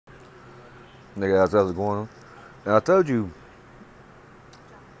Hey guys, how's it going? Now I told you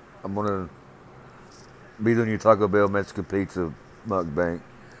I'm gonna be doing your Taco Bell Mexican pizza mukbang.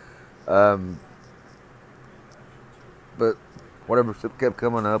 Um, but whatever kept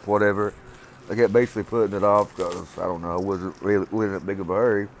coming up, whatever. I kept basically putting it off because I don't know, I wasn't really in that big of a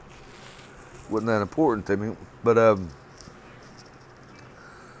hurry. Wasn't that important to me. But I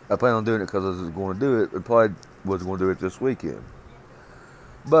plan on doing it because I was going to do it. I probably was going to do it this weekend.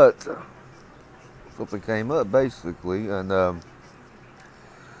 But something came up basically, and I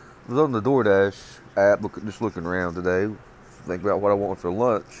was on the DoorDash app, just looking around today, think about what I want for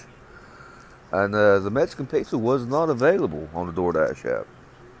lunch. And the Mexican pizza was not available on the DoorDash app.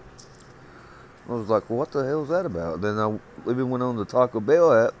 I was like, well, what the hell is that about? Then I even went on the Taco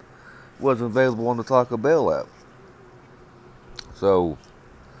Bell app, wasn't available on the Taco Bell app. So,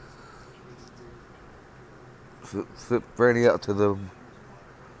 ran out to the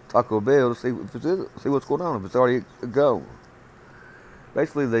Taco Bell to see if see what's going on, if it's already gone.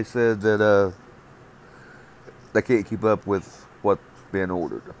 Basically, they said that they can't keep up with what's being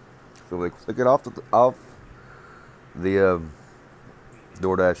ordered. So they took it off the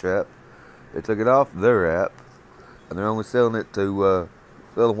DoorDash app. They took it off their app, and they're only selling it to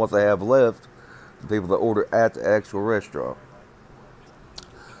selling what they have left to people that order at the actual restaurant.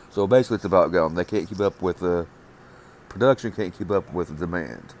 So basically, it's about gone. They can't keep up with the production, can't keep up with the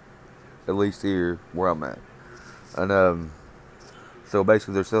demand. At least here where I'm at, and so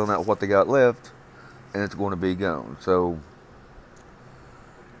basically they're selling out what they got left, and it's going to be gone. So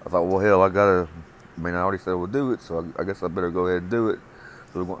I thought, well, hell, I gotta. I mean, I already said I would do it, so I guess I better go ahead and do it.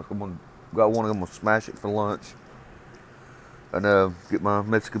 So I'm got one of them. I'm gonna smash it for lunch, and get my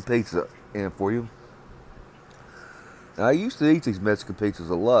Mexican pizza in for you. Now, I used to eat these Mexican pizzas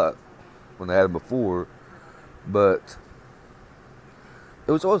a lot when I had them before, but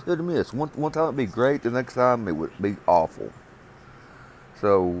it was always hit or miss. One time it'd be great, the next time it would be awful.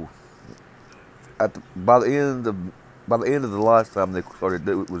 So by the end of the last time they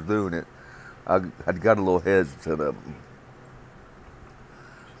was doing it, I had got a little hesitant of them.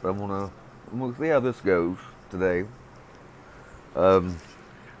 So I'm gonna see how this goes today. Um,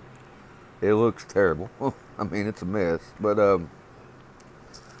 it looks terrible. I mean, it's a mess, but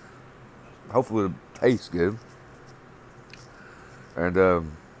hopefully it tastes good. And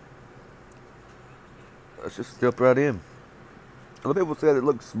let's just jump right in. Other people said it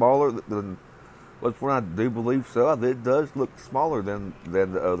looks smaller than which one I do believe so. It does look smaller than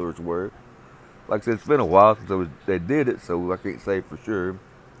the others were. Like I said, it's been a while since they did it, so I can't say for sure.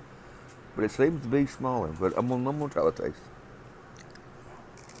 But it seems to be smaller. But I'm gonna try the taste.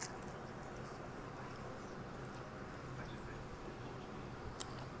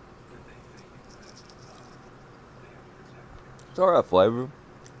 It's alright flavor.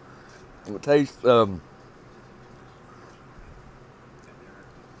 It tastes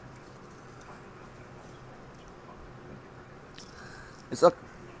it's like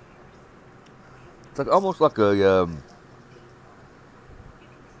almost like a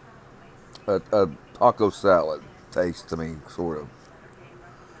taco salad taste to me, sort of.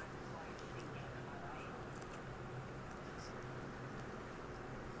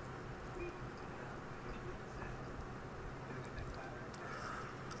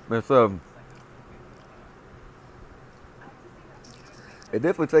 It's it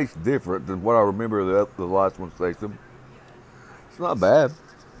definitely tastes different than what I remember the last one tasting. It's not bad,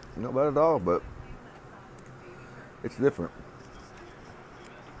 not bad at all, but it's different.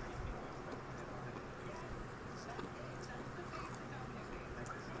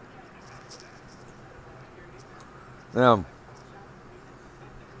 Now,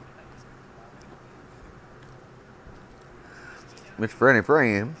 Miss Franny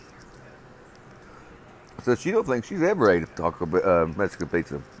Fran says she don't think she's ever ate a Mexican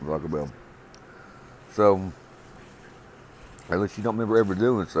pizza from Taco Bell. So, at least she don't remember ever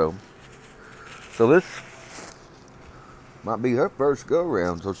doing so. So this might be her first go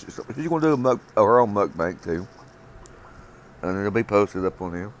around. So she's gonna do her own mukbang too, and it'll be posted up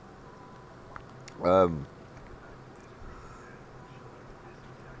on here. Um,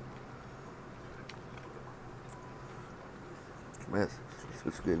 man,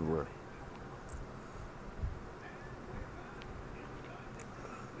 it's getting worse.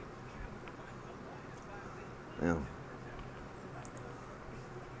 Yeah.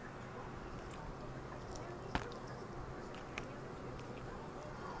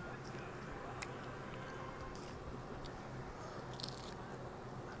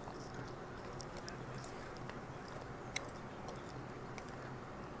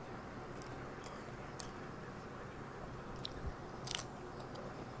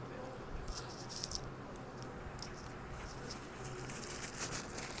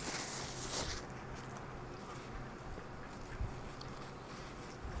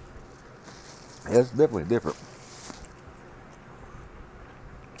 Yeah, it's definitely different.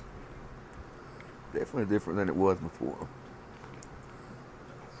 Definitely different than it was before.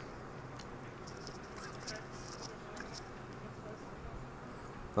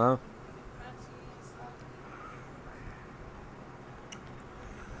 Huh?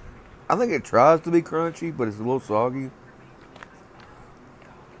 I think it tries to be crunchy, but it's a little soggy.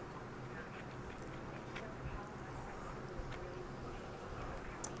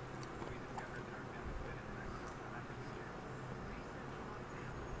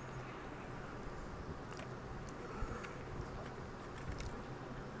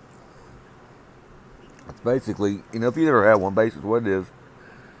 It's basically, if you never had one, basically what it is,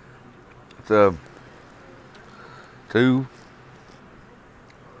 it's two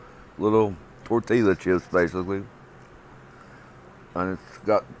little tortilla chips, basically. And it's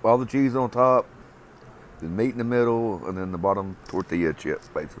got all the cheese on top, the meat in the middle, and then the bottom tortilla chips,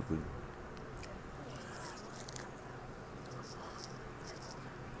 basically.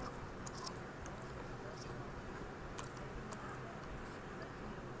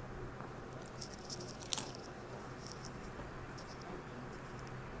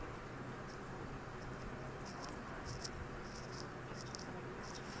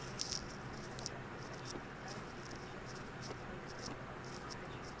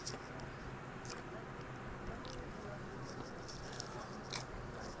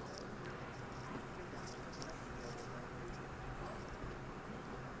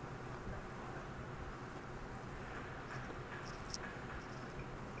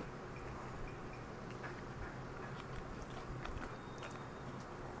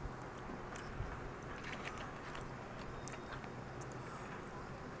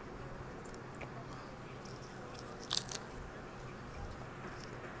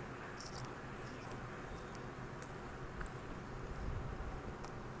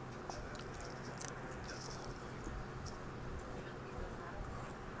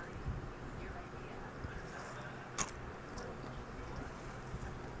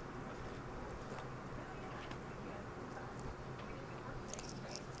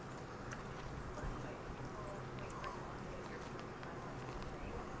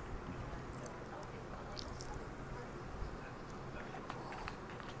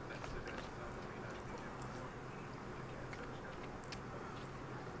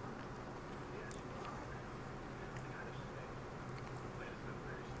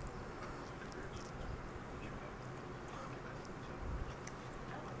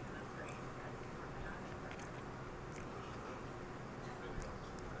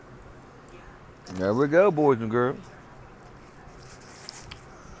 There we go, boys and girls.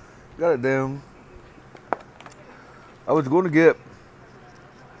 Got it down. I was going to get.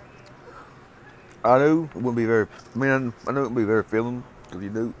 I knew it wouldn't be very. I mean, I knew it wouldn't be very filling because you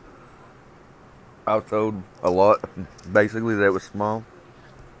do. I was told a lot, basically, that it was small.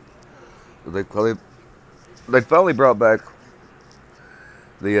 But they finally brought back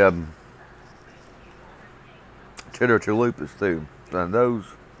the cheddar chalupas too, and those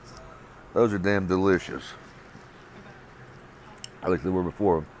are damn delicious. At least they were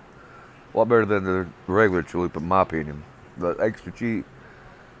before. A lot better than the regular chalupa, in my opinion. The extra cheese,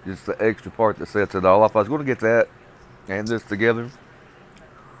 just the extra part that sets it all off. I was going to get that and this together.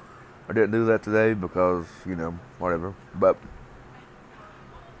 I didn't do that today because, whatever. But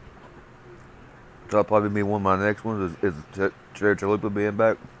that'll probably be one of my next ones is cheddar chalupa being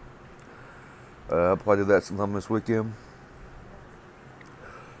back. I'll probably do that sometime this weekend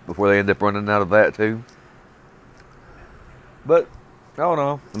before they end up running out of that too. But I don't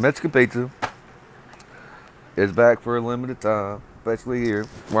know. The Mexican pizza is back for a limited time, especially here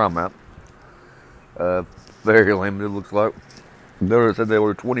where I'm at. Very limited, looks like. They said there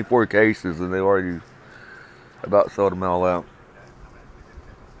were 24 cases and they already about sold them all out.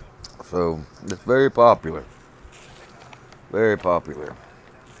 So it's very popular. Very popular.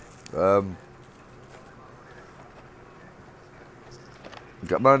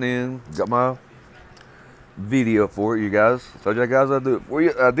 Got mine in. Got my video for it, you guys. Told you guys I'd do it for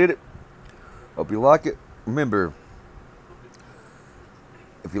you. I did it. Hope you like it. Remember,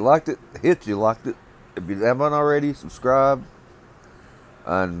 if you liked it, hit you liked it. If you haven't already, subscribe.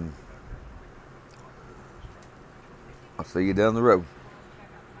 And I'll see you down the road.